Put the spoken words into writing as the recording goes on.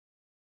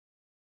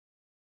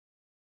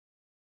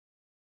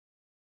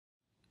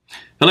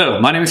Hello,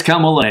 my name is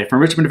Molinet from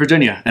Richmond,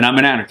 Virginia, and I'm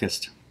an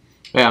anarchist.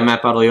 Yeah, I'm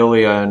Matt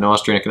Battaglioli, an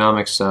Austrian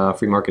economics,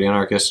 free market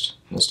anarchist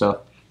and stuff.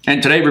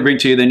 And today we bring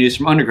to you the news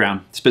from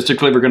Underground.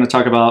 Specifically, we're going to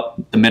talk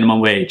about the minimum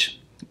wage.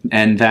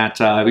 And that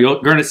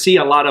we're going to see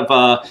a lot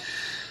of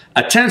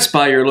attempts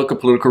by your local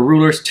political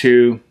rulers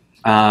to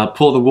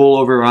pull the wool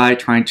over your eye,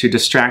 trying to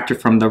distract you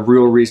from the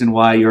real reason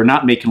why you're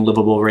not making a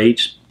livable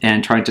wage,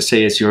 and trying to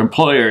say it's your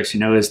employers,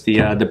 it's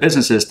the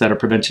businesses that are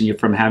preventing you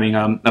from having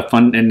a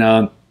fun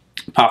and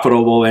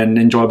profitable and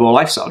enjoyable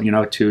lifestyle,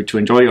 to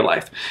enjoy your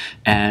life.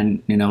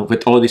 And,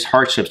 with all these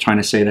hardships, trying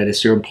to say that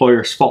it's your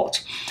employer's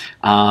fault.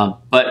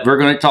 But we're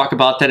going to talk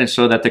about that and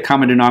show that the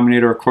common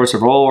denominator, of course,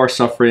 of all our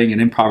suffering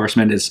and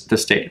impoverishment is the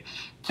state.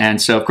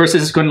 And so, of course,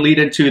 this is going to lead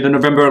into the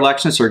November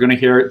election. So we're going to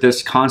hear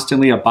this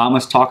constantly.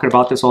 Obama's talking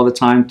about this all the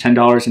time,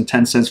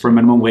 $10.10 for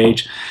minimum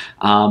wage.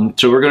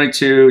 So we're going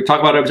to talk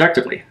about it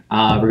objectively.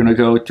 We're going to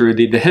go through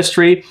the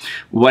history,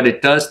 what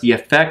it does, the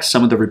effects,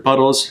 some of the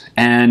rebuttals,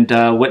 and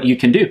what you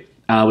can do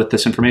with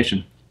this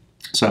information.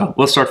 So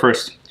we'll start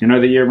first. Do you know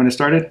the year when it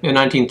started? In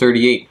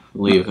 1938, I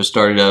believe it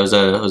started. It was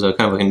a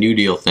kind of like a New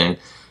Deal thing.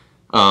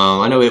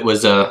 I know it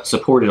was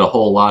supported a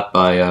whole lot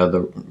by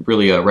the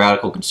really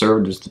radical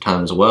conservatives at the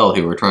time as well,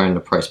 who were trying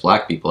to price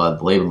black people out of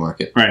the labor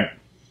market. Right.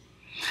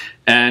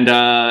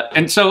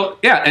 And so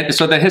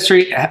the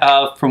history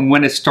from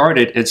when it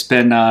started, it's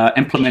been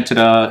implemented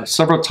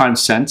several times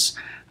since.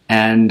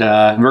 And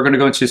we're going to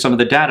go into some of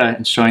the data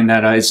and showing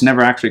that it's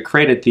never actually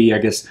created the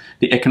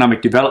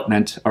economic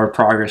development or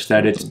progress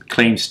that it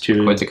claims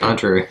to. Quite the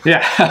contrary.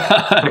 Yeah,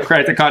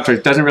 quite the contrary.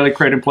 It doesn't really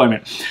create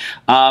employment.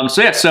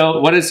 So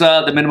what is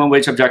the minimum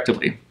wage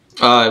objectively?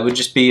 It would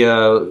just be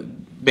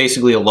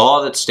basically a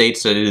law that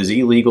states that it is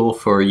illegal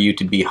for you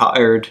to be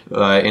hired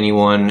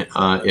anyone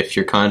if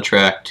your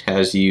contract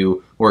has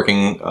you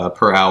working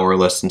per hour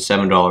less than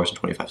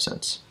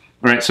 $7.25.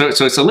 Right, so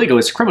it's illegal.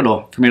 It's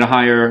criminal for me to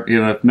hire.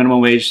 If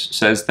minimum wage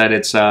says that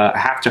it's I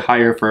have to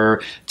hire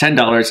for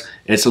 $10,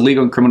 it's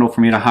illegal and criminal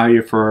for me to hire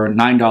you for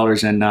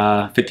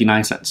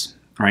 $9.59,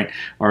 right,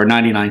 or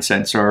 99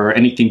 cents, or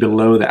anything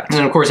below that.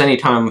 And of course,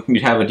 anytime you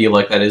have a deal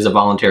like that, is a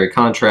voluntary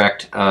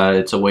contract.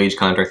 It's a wage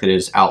contract that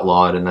is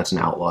outlawed, and that's an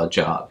outlawed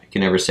job. You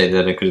can never say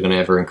that it is going to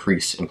ever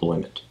increase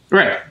employment.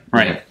 Right.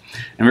 Yeah.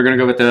 And we're going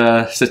to go with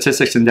the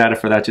statistics and data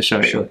for that to show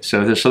you.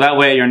 Sure. So that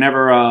way you're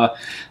never,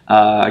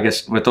 I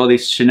guess, with all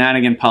these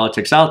shenanigan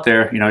politics out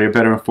there, you're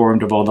better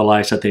informed of all the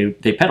lies that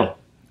they peddle.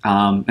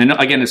 And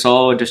again, it's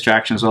all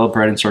distractions, all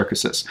bread and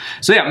circuses.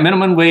 So yeah,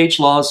 minimum wage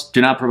laws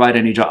do not provide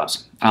any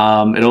jobs.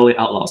 It only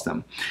outlaws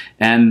them.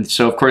 And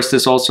so, of course,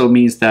 this also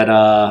means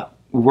that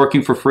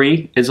working for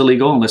free is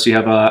illegal unless you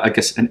have, I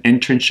guess, an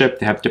internship.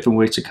 They have different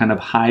ways to kind of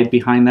hide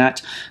behind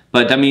that.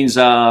 But that means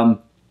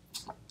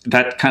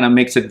that kind of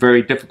makes it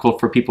very difficult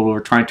for people who are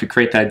trying to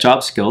create that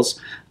job skills,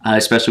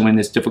 especially when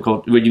it's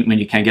difficult, when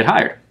you can't get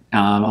hired.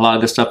 A lot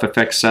of this stuff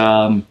affects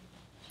the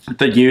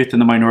youth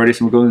and the minorities,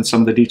 and we'll go into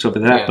some of the details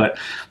of that. Yeah. But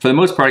for the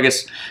most part, I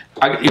guess,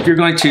 if you're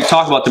going to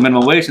talk about the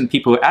minimum wage and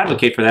people who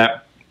advocate for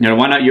that,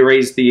 why not you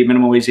raise the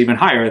minimum wage even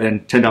higher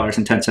than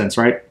 $10.10,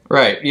 right?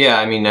 Right.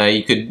 Yeah. I mean,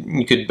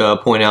 you could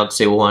point out,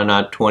 say, well, why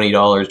not $20,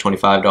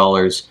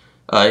 $25?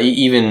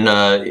 Even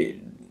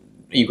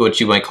what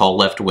you might call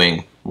left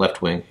wing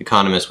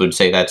economists would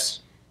say that's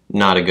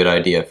not a good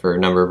idea for a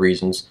number of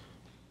reasons.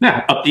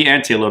 Yeah, up the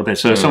ante a little bit.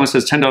 So if someone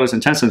says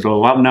 $10.10, well,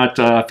 why not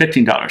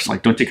 $15?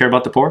 Like, don't you care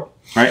about the poor,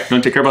 right?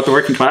 Don't you care about the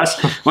working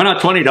class? Why not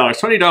 $20?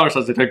 $20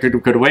 is a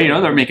good way.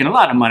 They're making a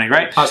lot of money,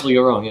 right? Possibly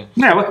you're wrong, yeah.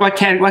 Yeah, what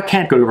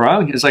can't go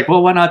wrong? It's like,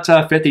 well, why not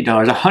 $50?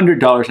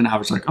 $100 an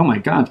hour? It's like, oh my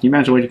God, can you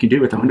imagine what you can do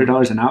with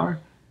 $100 an hour?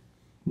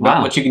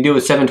 Wow. What you can do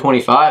with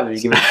 $7.25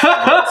 if you give it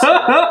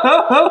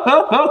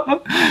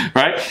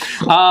right?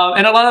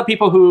 And a lot of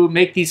people who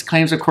make these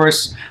claims, of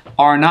course,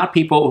 are not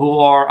people who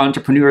are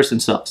entrepreneurs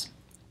themselves.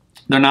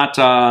 They're not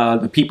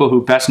the people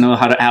who best know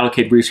how to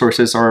allocate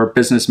resources or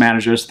business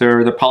managers.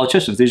 They're the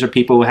politicians. These are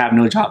people who have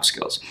no job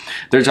skills.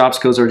 Their job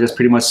skills are just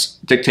pretty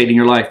much dictating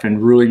your life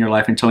and ruling your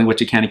life and telling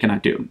what you can and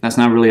cannot do. That's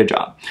not really a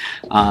job.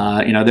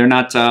 They're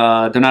not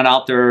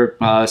out there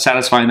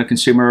satisfying the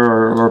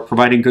consumer or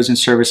providing goods and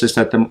services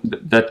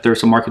that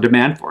there's a market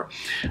demand for.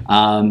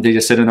 They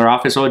just sit in their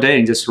office all day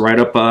and just write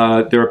up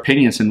their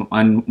opinions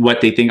on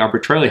what they think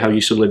arbitrarily how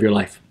you should live your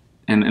life.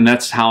 And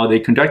that's how they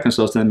conduct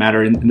themselves in the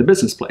matter in the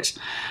business place.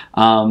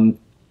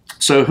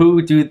 So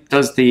who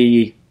does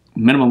the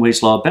minimum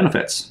wage law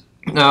benefits?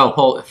 No,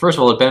 well, first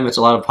of all, it benefits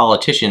a lot of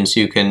politicians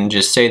who can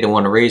just say they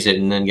want to raise it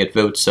and then get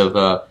votes of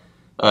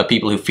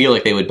people who feel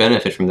like they would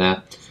benefit from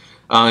that.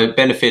 It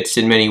benefits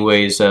in many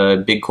ways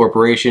big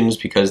corporations,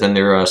 because then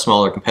their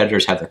smaller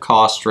competitors have their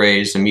costs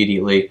raised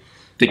immediately.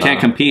 They can't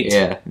compete.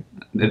 Yeah.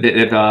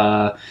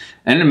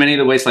 And in many of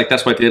the ways, like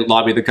that's why they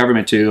lobby the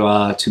government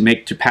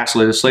to pass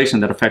legislation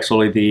that affects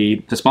only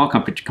the small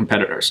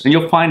competitors. And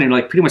you'll find in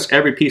like pretty much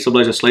every piece of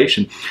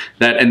legislation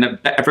that in the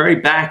very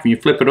back, when you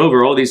flip it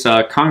over, all these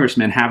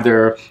congressmen have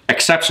their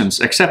exceptions,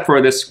 except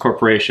for this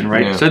corporation,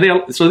 right?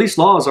 Yeah. So these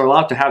laws are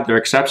allowed to have their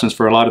exceptions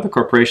for a lot of the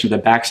corporations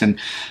that backs and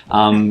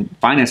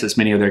finances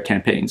many of their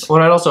campaigns.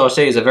 What I'd also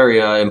say is a very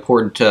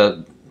important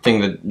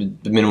thing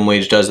that the minimum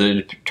wage does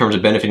in terms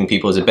of benefiting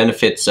people is it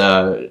benefits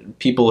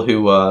people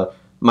who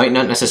might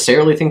not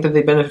necessarily think that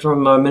they benefit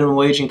from a minimum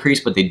wage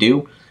increase, but they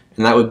do.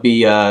 And that would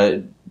be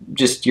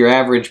just your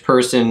average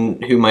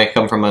person who might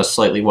come from a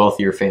slightly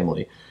wealthier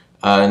family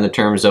in the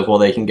terms of, well,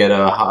 they can get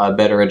a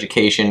better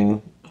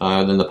education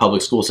than the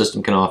public school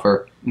system can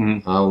offer,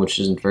 which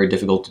isn't very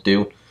difficult to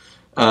do.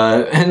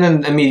 And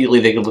then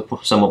immediately they could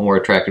look somewhat more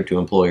attractive to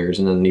employers.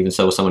 And then even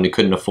so, someone who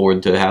couldn't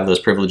afford to have those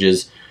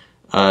privileges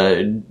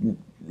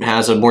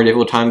has a more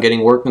difficult time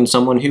getting work than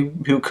someone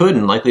who could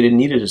and likely didn't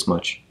need it as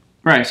much.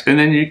 Right, and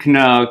then you can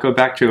go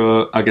back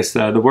to, I guess,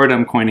 the word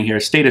I'm coining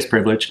here, status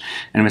privilege,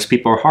 and as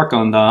people hark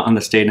on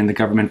the state and the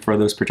government for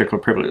those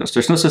particular privileges.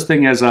 There's no such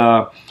thing as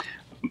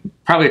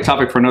probably a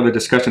topic for another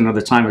discussion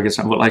another time. I guess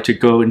I would like to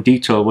go in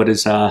detail what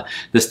is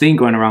this thing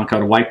going around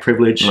called white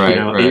privilege,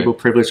 able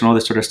privilege, and all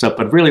this sort of stuff.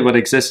 But really, what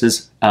exists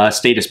is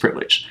status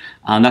privilege.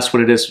 That's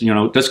what it is.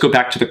 Let's go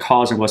back to the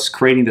cause and what's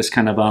creating this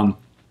kind of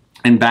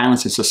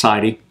imbalance in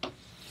society,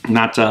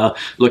 not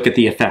look at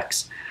the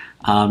effects.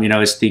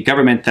 It's the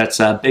government that's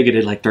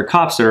bigoted, like their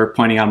cops are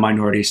pointing out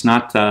minorities,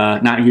 not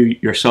you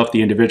yourself,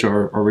 the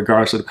individual, or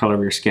regardless of the color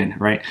of your skin,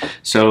 right?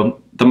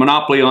 So the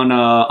monopoly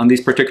on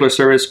these particular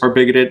services are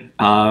bigoted,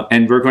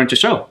 and we're going to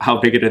show how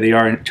bigoted they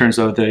are in terms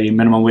of the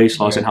minimum wage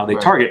laws and how they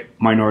target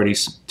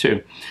minorities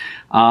too.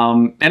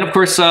 And of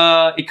course,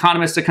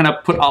 economists that kind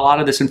of put a lot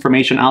of this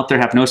information out there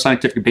have no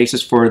scientific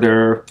basis for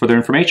their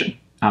information.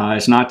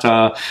 It's not,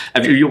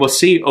 you will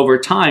see over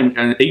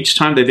time, each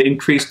time they've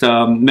increased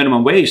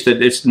minimum wage,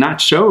 that it's not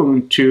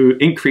shown to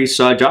increase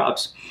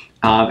jobs.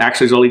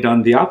 Actually, it's only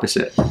done the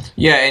opposite.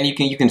 Yeah, and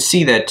you can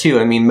see that too.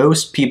 I mean,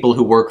 most people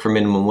who work for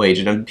minimum wage,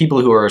 and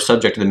people who are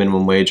subject to the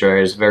minimum wage are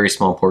a very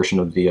small portion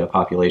of the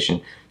population,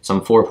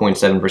 some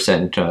 4.7%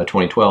 in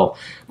 2012.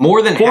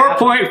 More than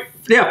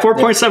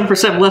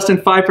 4.7%, less than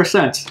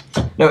 5%.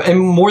 No, and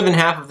more than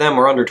half of them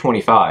are under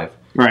 25.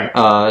 Right.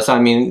 So I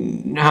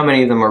mean, how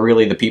many of them are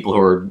really the people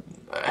who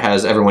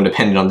has everyone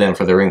dependent on them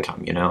for their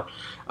income?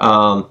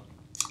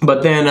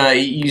 But then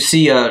you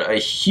see a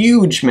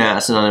huge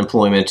mass in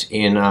unemployment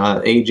in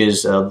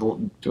ages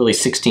really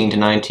 16 to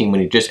 19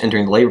 when you're just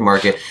entering the labor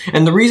market.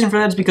 And the reason for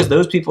that is because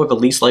those people are the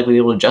least likely to be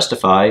able to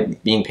justify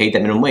being paid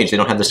that minimum wage. They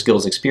don't have the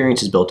skills,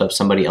 experiences built up.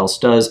 Somebody else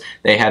does.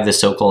 They have this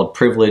so-called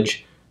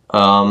privilege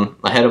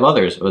ahead of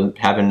others,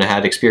 having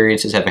had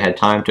experiences, having had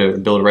time to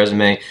build a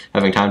resume,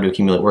 having time to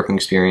accumulate working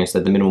experience,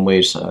 that the minimum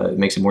wage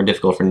makes it more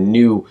difficult for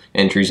new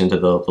entries into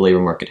the labor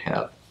market to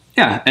have.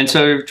 Yeah, and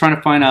so you're trying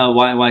to find out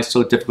why it's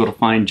so difficult to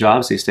find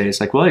jobs these days.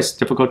 Like, well, it's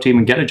difficult to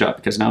even get a job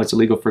because now it's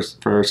illegal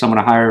for someone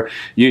to hire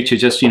you to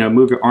just,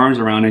 move your arms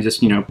around and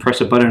just, press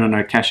a button on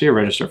a cashier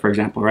register, for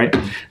example, right?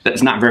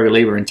 That's not very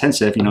labor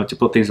intensive, to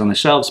put things on the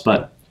shelves,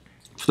 but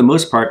for the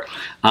most part,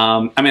 I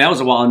mean, that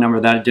was a wild number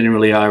that I didn't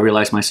really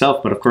realize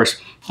myself, but of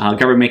course,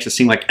 government makes it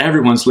seem like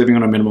everyone's living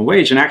on a minimum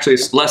wage, and actually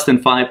it's less than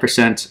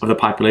 5% of the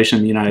population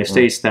in the United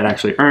States that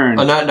actually earn.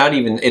 Not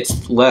even,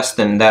 it's less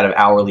than that of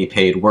hourly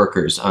paid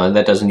workers.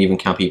 That doesn't even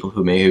count people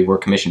who may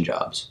work commission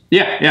jobs.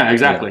 Yeah,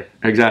 exactly.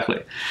 So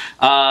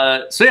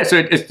at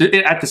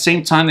the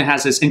same time, it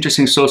has this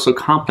interesting social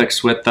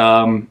complex with,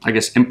 I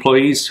guess,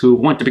 employees who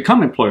want to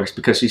become employers,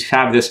 because you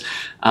have this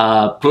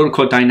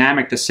political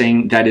dynamic that's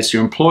saying that it's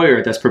your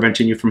employer that's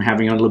preventing you from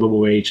having a livable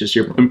wage. It's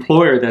your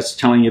employer that's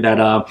telling you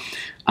that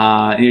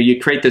you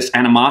create this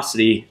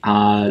animosity,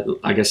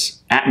 I guess,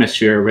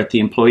 atmosphere with the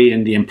employee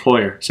and the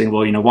employer, saying,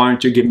 well, why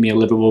aren't you giving me a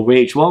livable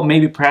wage? Well,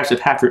 maybe perhaps if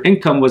half your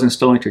income wasn't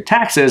stolen through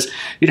taxes,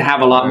 you'd have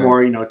a lot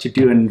more, to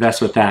do and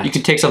invest with that. You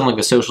could take something like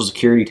the Social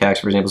Security tax,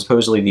 for example.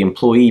 Supposedly the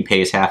employee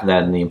pays half of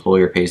that and the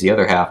employer pays the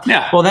other half.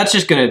 Yeah. Well, that's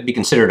just going to be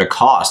considered a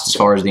cost as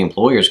far as the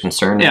employer is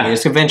concerned. Yeah. I mean,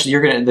 it's eventually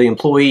the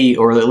employee,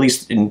 or at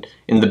least in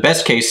the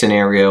best case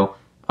scenario,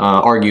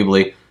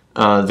 arguably,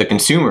 the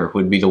consumer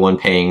would be the one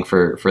paying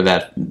for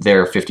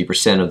their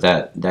 50% of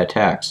that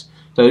tax.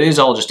 So it is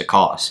all just a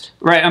cost.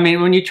 Right. I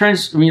mean, when you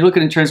look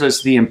at it in terms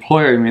of the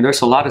employer, I mean,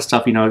 there's a lot of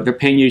stuff. They're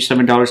paying you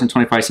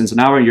 $7.25 an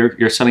hour.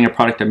 You're selling a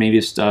product that maybe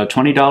is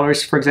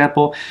 $20, for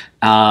example.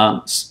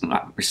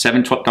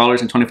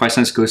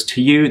 $7.25 goes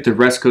to you. The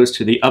rest goes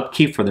to the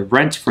upkeep for the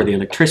rent, for the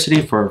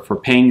electricity, for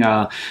paying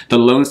the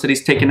loans that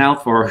he's taken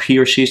out, for he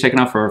or she's taken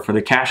out, for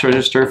the cash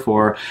register,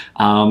 for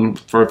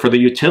the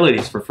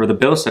utilities, for the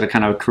bills that are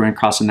kind of accruing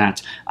costs in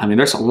that. I mean,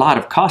 there's a lot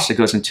of cost that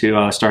goes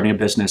into starting a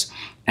business.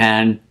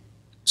 And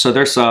so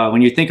there's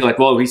when you think like,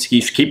 well,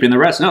 he's keeping the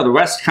rest. No, the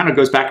rest kind of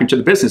goes back into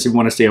the business if you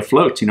want to stay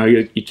afloat.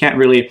 You can't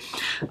really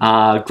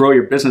grow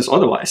your business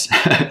otherwise.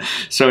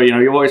 So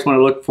you always want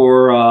to look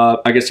for,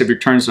 I guess, in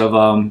terms of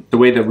the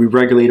way that we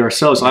regulate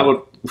ourselves. I would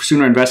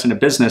sooner invest in a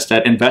business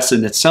that invests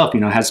in itself,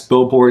 has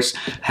billboards,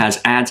 has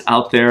ads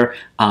out there,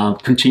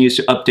 continues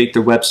to update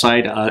their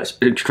website,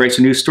 it creates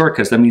a new store,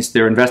 because that means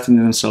they're investing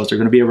in themselves. They're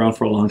going to be around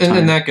for a long time.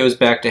 And that goes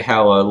back to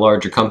how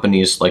larger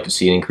companies like to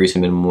see an increase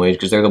in minimum wage,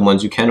 because they're the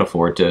ones who can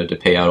afford to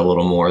pay out a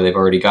little more. They've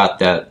already got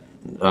that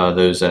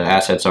those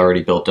assets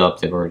already built up.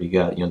 They've already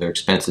got their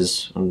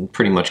expenses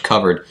pretty much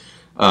covered.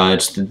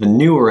 It's the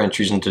newer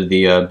entries into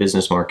the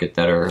business market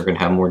that are going to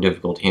have more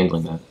difficulty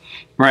handling that.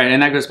 Right,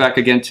 and that goes back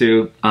again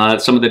to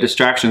some of the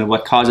distraction of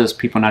what causes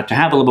people not to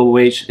have a livable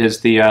wage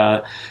is the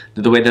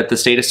way that the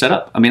state is set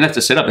up. I mean, that's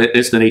the setup.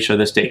 It's the nature of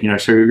the state.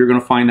 So you're going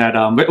to find that.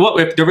 Well,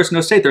 if there was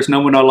no state, there's no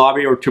one to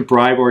lobby or to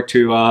bribe or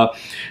to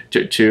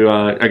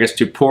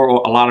pour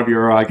a lot of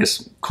your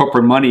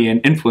corporate money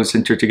and influence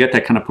into to get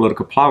that kind of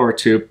political power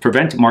to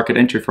prevent market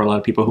entry for a lot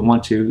of people who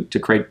want to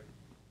create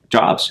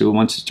jobs, who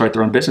want to start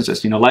their own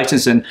businesses.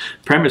 License and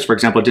premise, for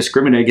example,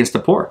 discriminate against the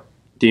poor,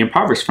 the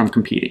impoverished from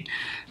competing.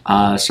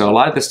 So a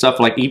lot of this stuff,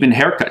 like even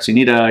haircuts, you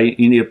need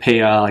to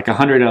pay like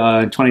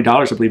 $120,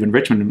 I believe, in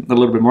Richmond, a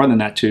little bit more than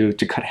that to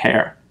cut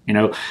hair.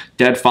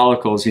 Dead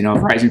follicles,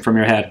 rising from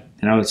your head.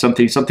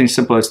 Something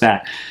simple as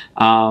that.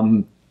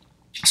 So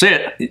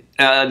yeah,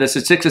 the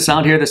statistics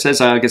out here that says,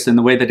 in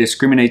the way that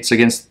discriminates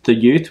against the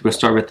youth, we'll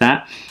start with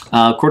that.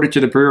 According to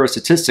the Bureau of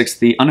Statistics,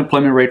 the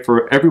unemployment rate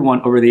for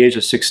everyone over the age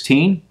of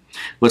 16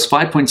 was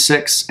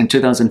 5.6 in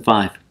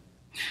 2005.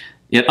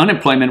 Yet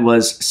unemployment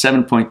was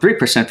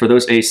 7.3% for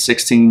those aged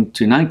 16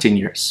 to 19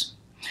 years.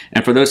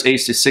 And for those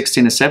aged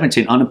 16 to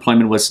 17,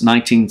 unemployment was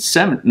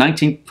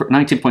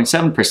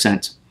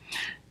 19.7%.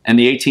 And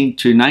the 18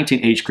 to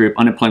 19 age group,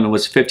 unemployment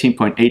was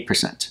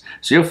 15.8%.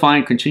 So you'll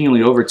find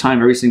continually over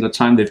time, every single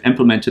time they've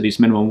implemented these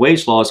minimum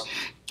wage laws,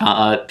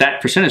 that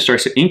percentage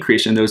starts to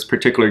increase in those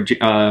particular,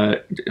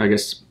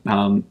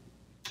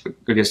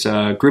 group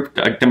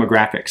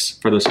demographics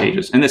for those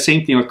ages. And the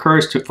same thing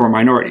occurs for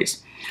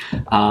minorities,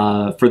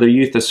 for the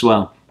youth as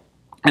well,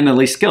 and the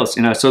least skills.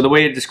 So the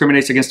way it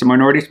discriminates against the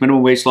minorities,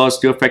 minimum wage laws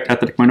do affect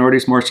ethnic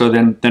minorities more so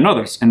than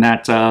others. And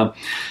that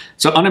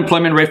so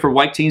unemployment rate for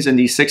white teens in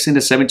the 16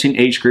 to 17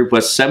 age group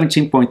was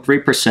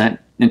 17.3%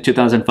 in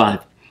 2005.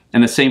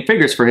 And the same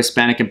figures for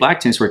Hispanic and Black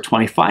teens were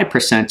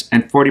 25%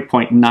 and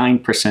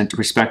 40.9%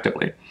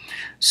 respectively.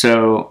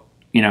 So,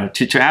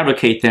 to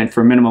advocate then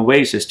for minimum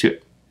wage is to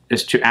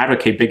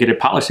advocate bigoted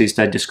policies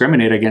that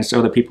discriminate against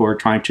other people who are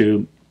trying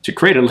to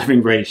create a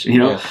living wage,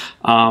 who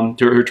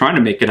are trying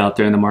to make it out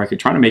there in the market,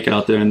 trying to make it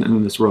out there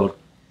in this world.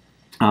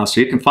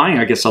 So you can find,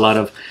 a lot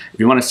of, if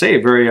you want to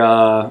say, very,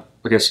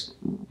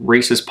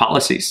 racist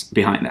policies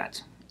behind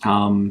that.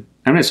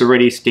 It's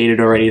already stated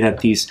that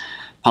these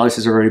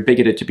policies are very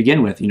bigoted to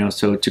begin with,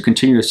 so to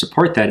continue to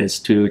support that is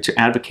to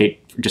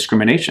advocate for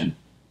discrimination.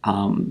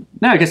 Now,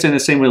 in the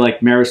same way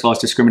like marriage laws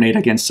discriminate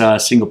against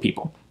single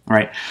people,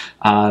 right?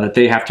 That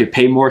they have to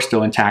pay more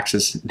still in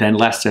taxes than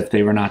less if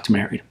they were not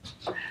married.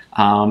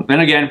 And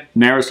again,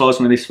 marriage laws,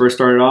 when they first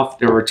started off,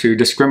 they were to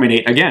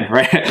discriminate again,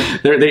 right?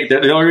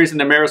 The only reason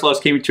the marriage laws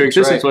came into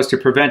existence was to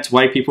prevent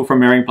white people from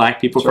marrying black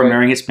people, from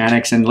marrying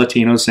Hispanics and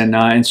Latinos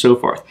and so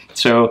forth.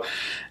 So,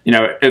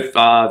 if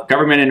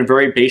government in the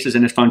very basis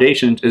and its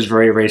foundation is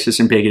very racist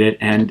and bigoted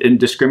and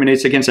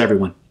discriminates against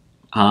everyone,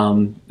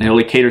 it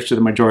only caters to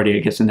the majority,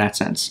 in that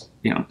sense.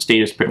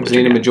 Status privilege.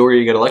 The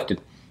majority get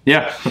elected.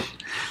 Yeah.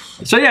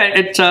 So yeah,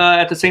 it's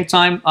at the same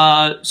time.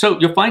 So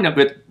you'll find that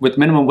with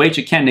minimum wage,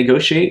 you can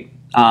negotiate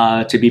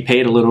to be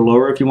paid a little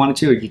lower if you wanted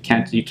to. You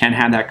can't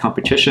have that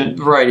competition.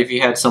 Right. If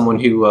you had someone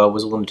who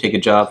was willing to take a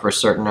job for a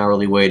certain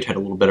hourly wage, had a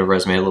little bit of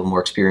resume, a little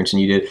more experience than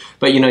you did,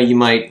 but you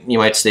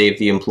might save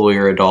the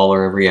employer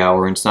 $1 every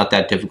hour, and it's not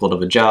that difficult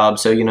of a job.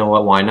 So you know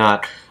what? Why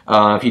not?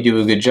 If you do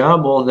a good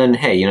job, well then,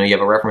 hey, you have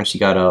a reference, you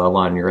got a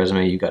line in your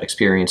resume, you got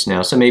experience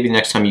now, so maybe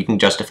next time you can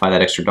justify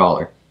that extra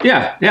 $1.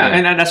 Yeah,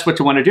 and that's what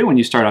you want to do when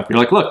you start off. You're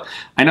like, look,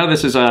 I know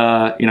this is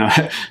not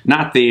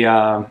the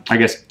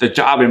the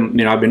job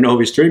I've been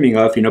always dreaming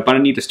of, but I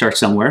need to start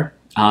somewhere.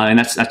 And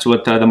that's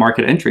what the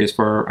market entry is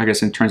for,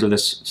 in terms of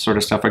this sort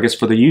of stuff,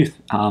 for the youth,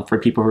 for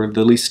people who are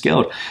the least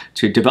skilled,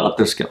 to develop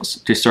those skills,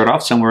 to start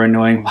off somewhere and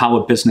knowing how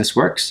a business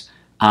works.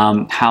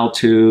 How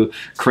to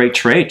create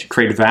trade, to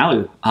create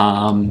value,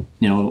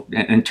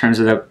 in terms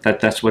of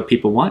that's what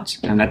people want.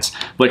 And that's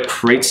what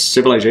creates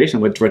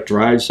civilization, what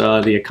drives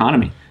the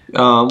economy.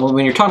 Well,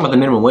 when you're talking about the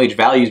minimum wage,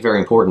 value is very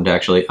important,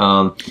 actually.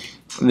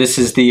 This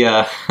is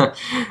the,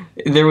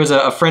 there was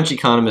a French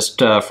economist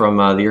from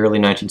the early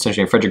 19th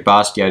century, Frederick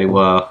Bastiat, who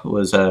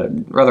was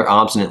rather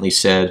obstinately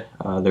said,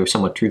 though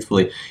somewhat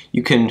truthfully,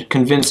 you can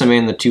convince a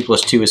man that 2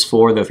 + 2 is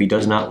 4, though if he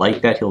does not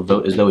like that, he'll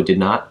vote as though it did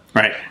not.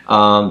 Right.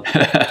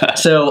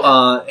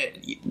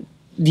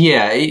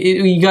 Yeah,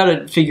 you got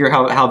to figure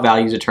how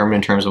value is determined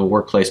in terms of a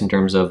workplace, in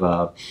terms of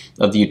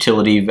the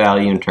utility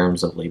value, in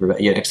terms of labor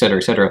value, et cetera,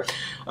 et cetera.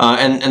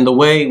 And the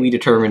way we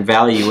determine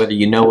value, whether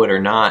you know it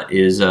or not,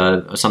 is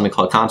something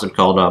called a concept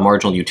called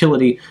marginal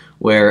utility,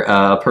 where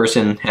a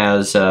person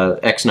has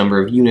X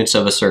number of units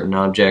of a certain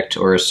object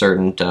or a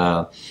certain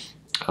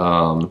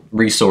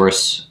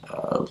resource,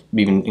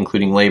 even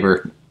including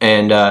labor,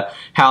 and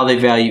how they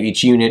value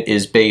each unit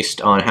is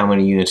based on how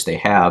many units they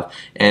have,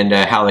 and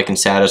how they can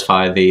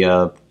satisfy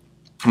the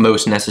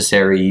most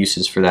necessary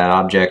uses for that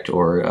object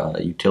or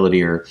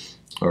utility or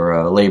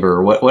labor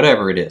or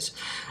whatever it is.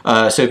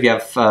 So if you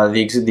have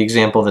the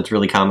example that's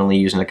really commonly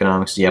used in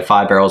economics, you have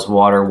 5 barrels of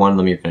water. One of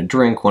them you're going to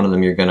drink, one of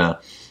them you're going to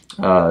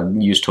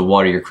use to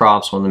water your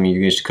crops, one of them you're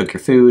going to use to cook your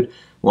food,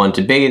 one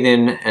to bathe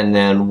in, and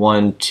then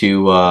one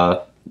to,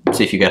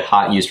 say if you get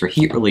hot, use for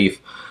heat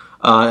relief.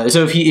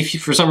 So if you,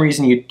 for some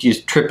reason you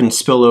just trip and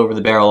spill over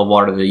the barrel of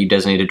water that you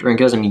designated to drink,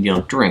 it doesn't mean you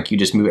don't drink. You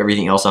just move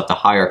everything else up the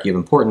hierarchy of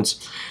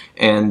importance.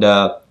 And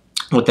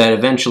what that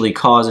eventually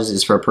causes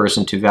is for a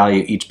person to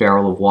value each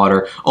barrel of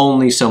water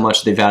only so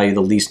much they value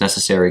the least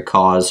necessary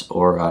cause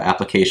or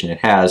application it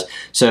has.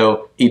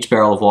 So each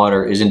barrel of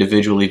water is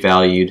individually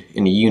valued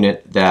in a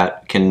unit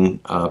that can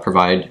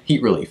provide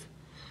heat relief,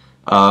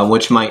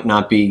 which might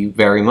not be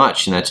very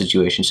much in that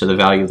situation. So the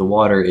value of the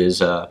water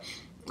is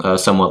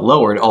somewhat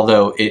lowered,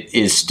 although it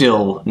is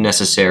still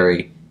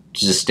necessary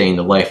to sustain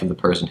the life of the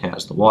person who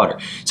has the water.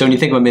 So when you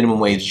think of a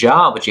minimum wage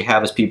job, what you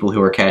have is people who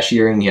are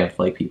cashiering, you have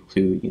like people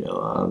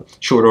who,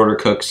 short order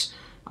cooks,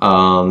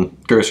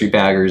 grocery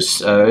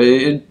baggers.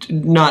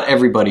 Not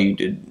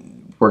everybody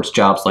works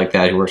jobs like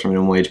that who works for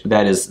minimum wage, but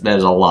that is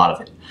a lot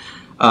of it.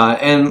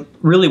 And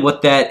really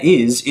what that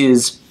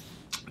is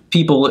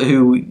people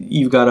who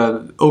you've got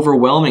an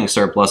overwhelming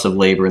surplus of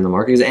labor in the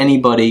market, because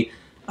anybody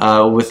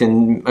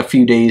within a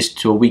few days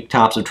to a week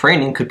tops of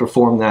training could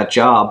perform that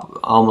job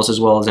almost as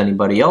well as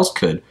anybody else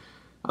could,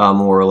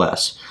 more or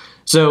less.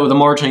 So the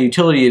marginal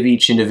utility of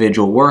each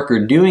individual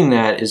worker doing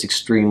that is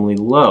extremely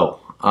low,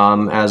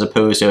 as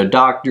opposed to a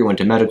doctor who went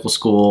to medical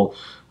school,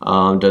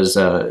 does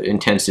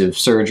intensive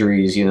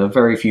surgeries.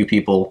 Very few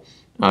people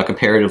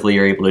comparatively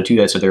are able to do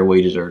that, so their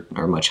wages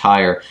are much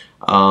higher.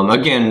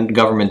 Again,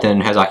 government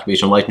then has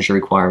occupational licensure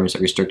requirements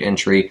that restrict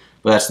entry,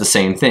 but that's the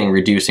same thing,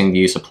 reducing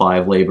the supply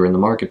of labor in the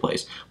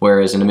marketplace.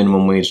 Whereas in a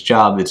minimum wage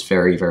job, it's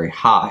very, very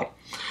high.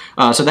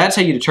 So that's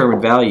how you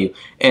determine value.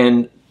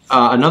 And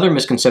another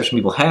misconception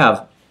people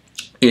have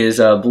is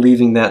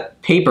believing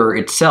that paper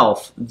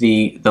itself,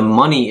 the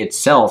money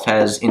itself,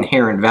 has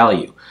inherent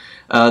value.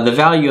 The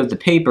value of the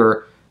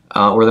paper,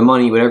 or the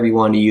money, whatever you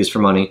want to use for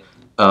money,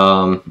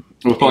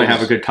 we'll probably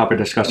have a good copper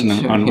discussion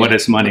on what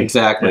is money.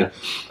 Exactly.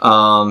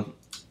 Yeah.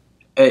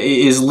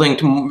 Is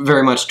linked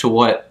very much to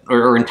what,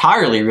 or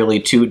entirely really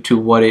to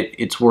what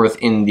it's worth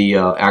in the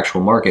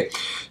actual market.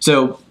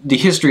 So the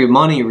history of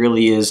money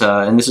really is,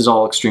 and this is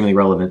all extremely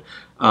relevant,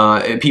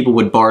 people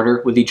would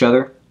barter with each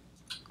other,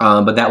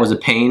 but that was a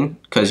pain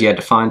because you had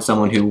to find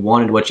someone who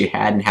wanted what you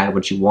had and had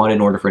what you wanted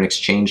in order for an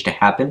exchange to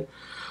happen.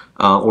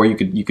 Or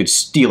you could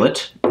steal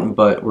it,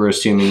 but we're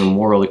assuming a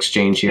moral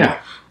exchange here. Yeah.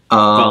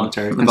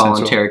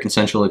 Voluntary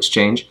consensual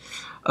exchange.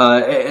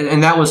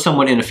 And that was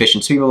somewhat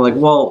inefficient. So people were like,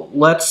 well,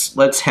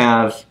 let's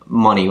have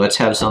money. Let's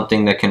have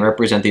something that can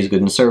represent these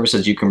goods and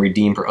services you can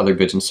redeem for other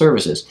goods and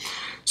services.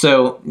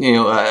 So,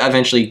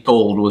 eventually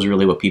gold was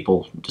really what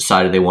people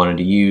decided they wanted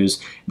to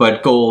use.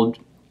 But gold...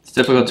 It's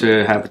difficult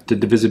to have the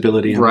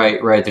divisibility.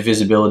 Right. The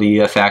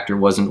visibility factor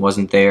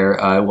wasn't there.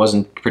 It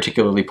wasn't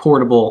particularly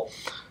portable.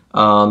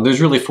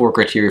 There's really 4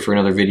 criteria for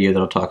another video that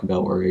I'll talk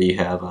about where you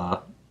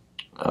have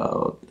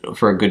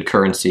for a good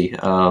currency.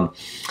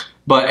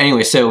 But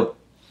anyway, so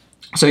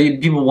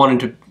people wanted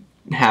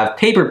to have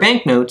paper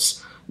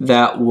banknotes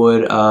that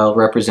would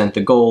represent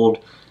the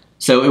gold.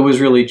 So it was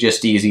really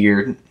just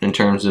easier in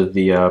terms of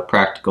the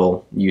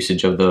practical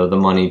usage of the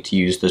money to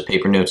use those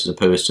paper notes as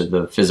opposed to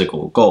the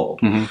physical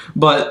gold. Mm-hmm.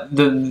 But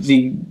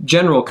the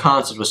general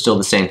concept was still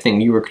the same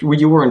thing. You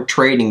weren't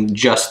trading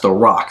just the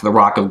rock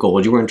of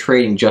gold. You weren't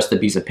trading just the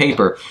piece of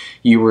paper.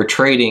 You were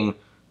trading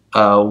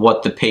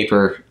what the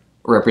paper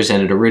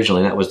represented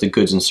originally. That was the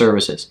goods and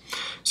services.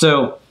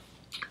 So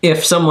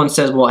if someone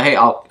says, well, hey,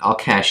 I'll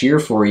cashier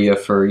for you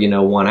for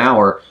 1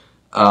 hour,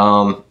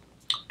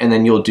 and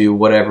then you'll do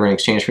whatever in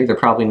exchange for it, they're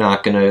probably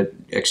not going to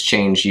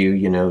exchange you,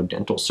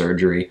 dental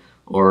surgery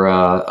or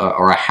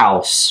a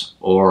house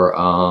or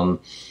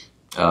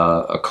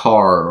a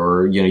car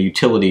or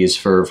utilities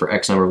for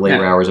X number of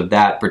labor hours of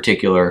that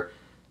particular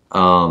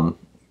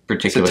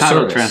it's a title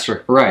service.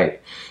 Transfer.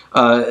 Right.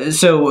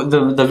 So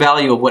the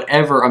value of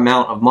whatever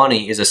amount of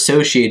money is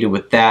associated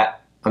with that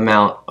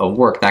amount of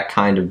work, that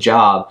kind of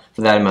job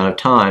for that amount of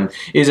time,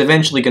 is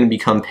eventually going to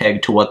become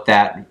pegged to what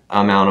that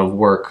amount of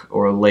work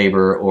or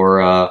labor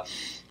or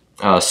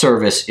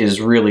service is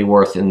really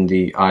worth in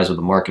the eyes of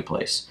the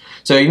marketplace.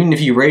 So even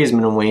if you raise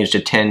minimum wage to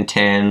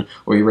 $10.10,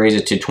 or you raise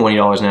it to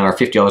 $20 an hour,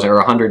 $50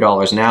 or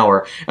 $100 an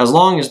hour, as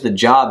long as the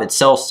job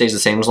itself stays the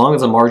same, as long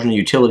as the marginal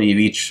utility of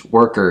each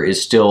worker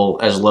is still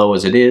as low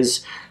as it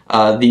is,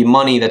 the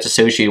money that's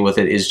associated with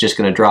it is just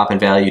going to drop in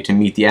value to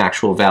meet the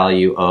actual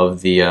value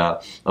of the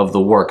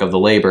work, of the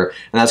labor,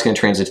 and that's going to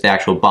translate to the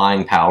actual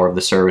buying power of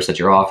the service that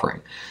you're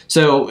offering.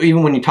 So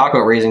even when you talk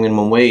about raising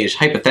minimum wage,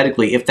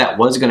 hypothetically, if that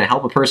was going to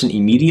help a person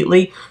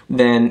immediately,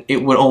 then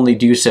it would only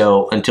do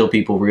so until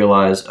people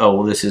realize, oh,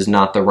 well, this is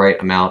not the right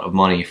amount of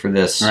money for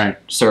this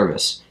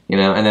service, you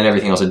know, and then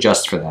everything else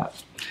adjusts for that.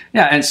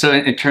 Yeah, and so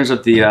in terms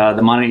of the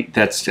money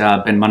that's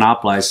been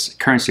monopolized,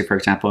 currency, for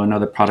example,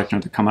 another product,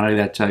 another commodity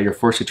that you're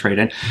forced to trade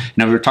in. You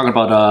know, we were talking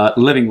about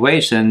living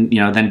wage, and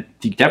you know, then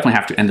you definitely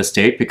have to end the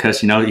state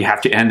because you know you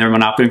have to end their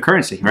monopoly in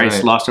currency, right?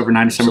 It's lost over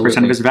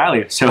 97% of its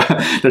value, so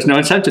there's no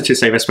incentive to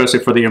save,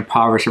 especially for the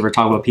impoverished. If we're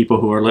talking about people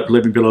who are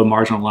living below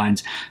marginal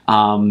lines.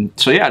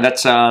 So yeah,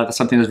 that's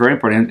something that's very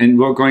important, and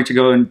we're going to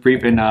go in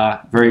brief in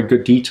very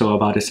good detail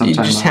about it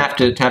sometime. You just have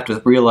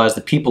to realize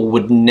that people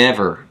would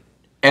never,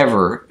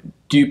 ever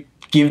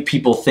give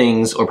people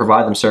things or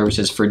provide them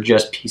services for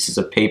just pieces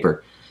of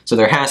paper. So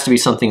there has to be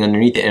something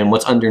underneath it, and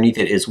what's underneath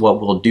it is what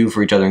we'll do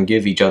for each other and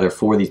give each other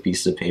for these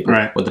pieces of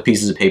paper. What the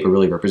pieces of paper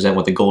really represent,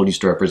 what the gold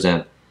used to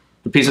represent.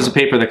 The pieces of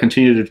paper that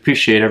continue to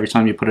depreciate every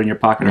time you put it in your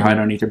pocket or hide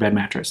underneath your bed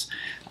mattress.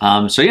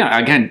 So yeah,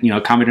 again, you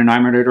know, common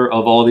denominator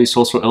of all these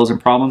social ills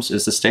and problems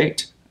is the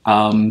state.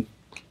 And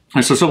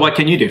so what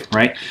can you do,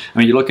 right? I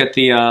mean, you look at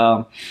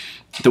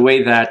the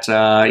way that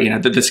you know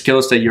the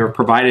skills that you're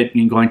provided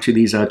in going to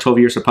these 12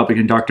 years of public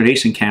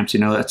indoctrination camps. You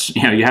know, that's,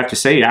 you know, you have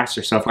to ask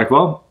yourself, like,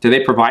 well, do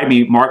they provide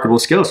me marketable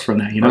skills from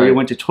that? You know, you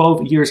went to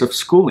 12 years of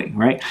schooling,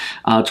 right?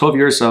 12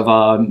 years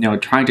of you know,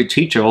 trying to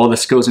teach you all the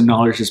skills and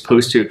knowledge is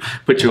supposed to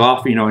put you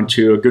off, you know,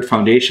 into a good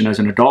foundation as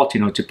an adult,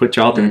 you know, to put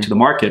you out there into the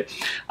market.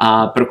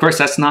 But of course,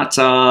 that's not.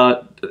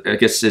 I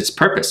guess its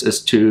purpose is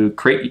to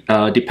create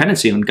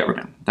dependency on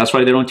government. That's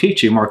why they don't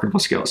teach you marketable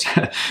skills.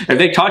 If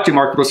they taught you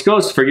marketable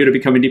skills for you to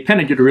become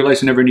independent, you'd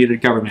realize you never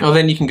needed government. Oh,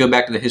 then you can go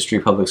back to the history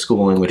of public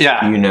schooling, which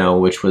you know,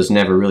 which was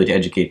never really to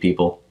educate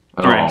people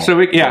at all. So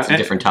that's a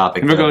different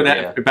topic. And we'll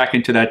go back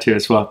into that too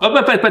as well.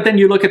 But then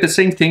you look at the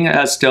same thing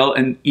still,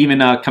 and even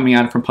coming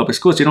out from public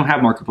schools, you don't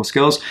have marketable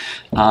skills.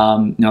 You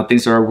know,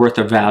 things that are worth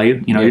their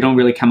value. You know, you don't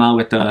really come out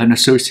with an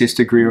associate's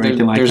degree or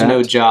anything like that. There's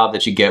no job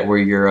that you get where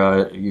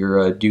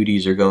your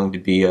duties are going to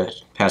be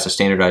pass a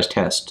standardized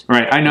test.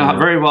 Right. I know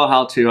very well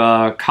how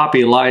to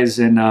copy lies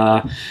and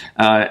I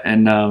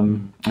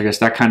guess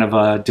that kind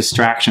of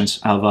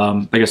distractions of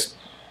I guess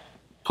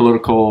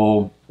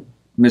political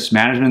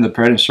mismanagement, the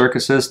parade and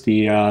circuses,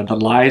 the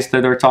lies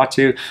that they're taught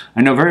to.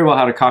 I know very well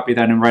how to copy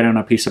that and write it on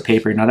a piece of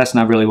paper. Now, that's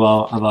not really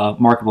well of a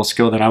marketable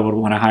skill that I would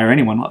want to hire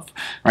anyone with,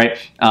 right?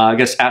 I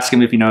guess ask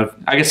them if, you know,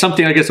 I guess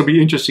something I guess would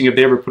be interesting if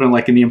they ever put in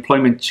like in the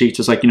employment sheets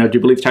is like, you know, do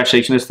you believe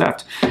taxation is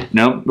theft?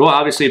 No? Well,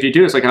 obviously, if you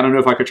do, it's like, I don't know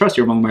if I could trust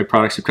you among my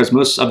products because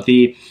most of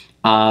the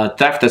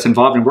theft that's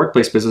involved in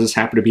workplace businesses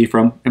happen to be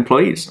from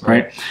employees,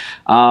 right?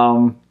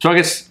 So I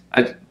guess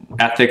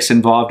ethics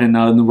involved in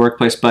the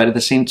workplace, but at the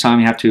same time,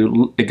 you have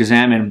to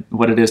examine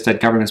what it is that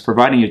government is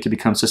providing you to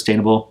become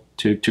sustainable,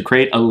 to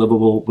create a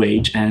livable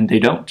wage, and they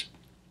don't.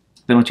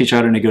 They don't teach you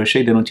how to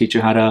negotiate. They don't teach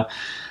you how to,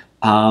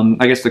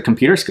 I guess, the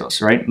computer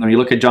skills, right? When you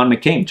look at John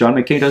McCain, John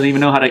McCain doesn't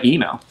even know how to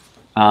email.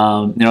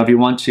 You know, if you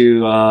want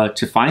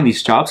to find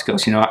these job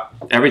skills, you know,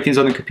 everything's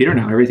on the computer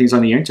now. Everything's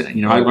on the internet.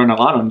 You know, I learned a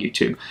lot on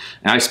YouTube.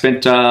 And I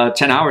spent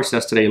 10 hours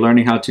yesterday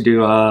learning how to do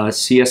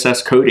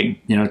CSS coding,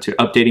 you know, to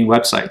updating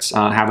websites,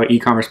 have an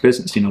e-commerce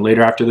business. You know,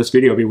 later after this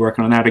video, I'll be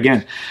working on that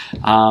again.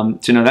 So,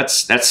 you know,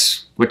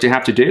 that's what you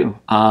have to do.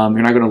 You're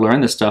not going to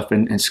learn this stuff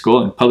in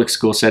school, in public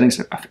school settings,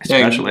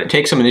 especially.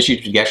 Take some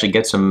initiative to actually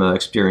get some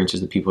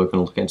experiences that people are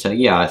going to look at and say,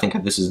 yeah, I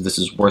think this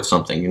is worth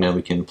something. You know,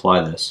 we can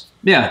apply this.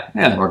 Yeah.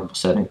 In a marketable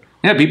setting.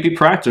 Yeah, be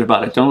proactive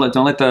about it. Don't let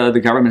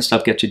the government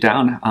stuff get you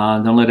down.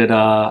 Don't let it,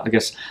 I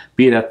guess,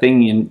 be that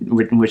thing in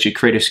which you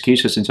create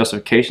excuses and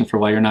justifications for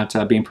why you're not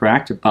being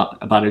proactive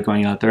about it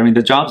going out there. I mean,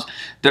 the jobs,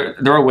 there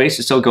are ways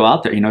to still go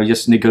out there. You know,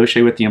 just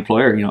negotiate with the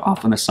employer. You know,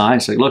 off on the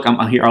side. Say, look,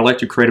 I'm here. I'd like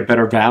to create a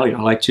better value.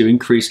 I'd like to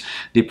increase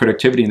the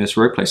productivity in this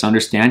workplace.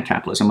 Understand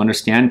capitalism.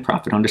 Understand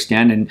profit.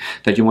 Understand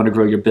that you want to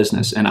grow your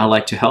business, and I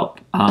like to help.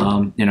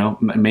 You know,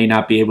 may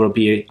not be able to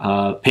be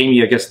pay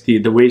me, I guess, the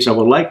wage I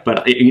would like,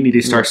 but you need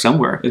to start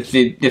somewhere.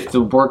 If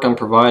the work I'm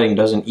providing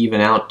doesn't even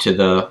out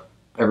to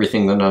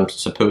everything that I'm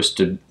supposed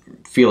to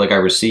feel like I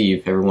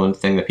receive,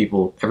 everything that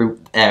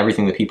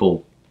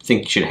people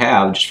think you should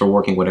have just for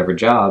working whatever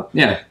job,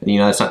 you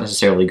know, that's not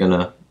necessarily going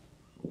to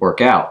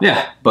work out.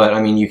 Yeah. But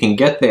I mean, you can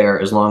get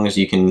there as long as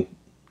you can,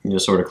 you know,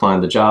 sort of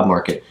climb the job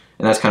market,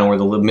 and that's kind of where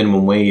the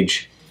minimum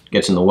wage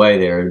gets in the way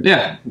there.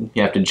 Yeah.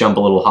 You have to jump a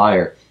little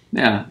higher.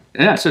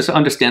 Yeah, so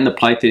understand the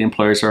plight the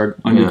employers are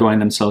undergoing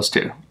themselves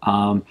too.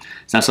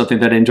 It's not something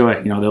that they enjoy.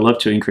 You know, they love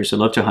to increase, they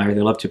love to hire,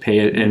 they love to pay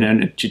it,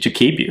 and to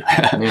keep you.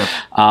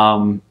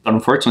 But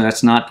unfortunately,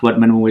 that's not what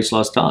minimum wage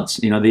laws does.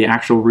 You know, the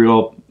actual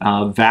real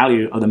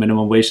value of the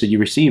minimum wage that you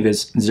receive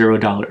is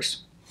 $0,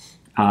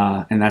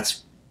 and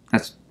that's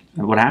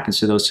what happens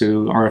to those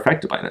who are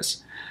affected by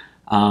this.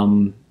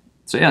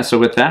 So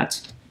with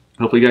that.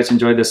 Hopefully you guys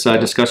enjoyed this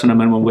discussion on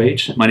minimum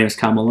wage. My name is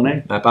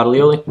Molinet.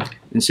 Battaglioli.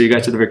 And see you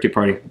guys at the victory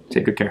party.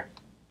 Take good care.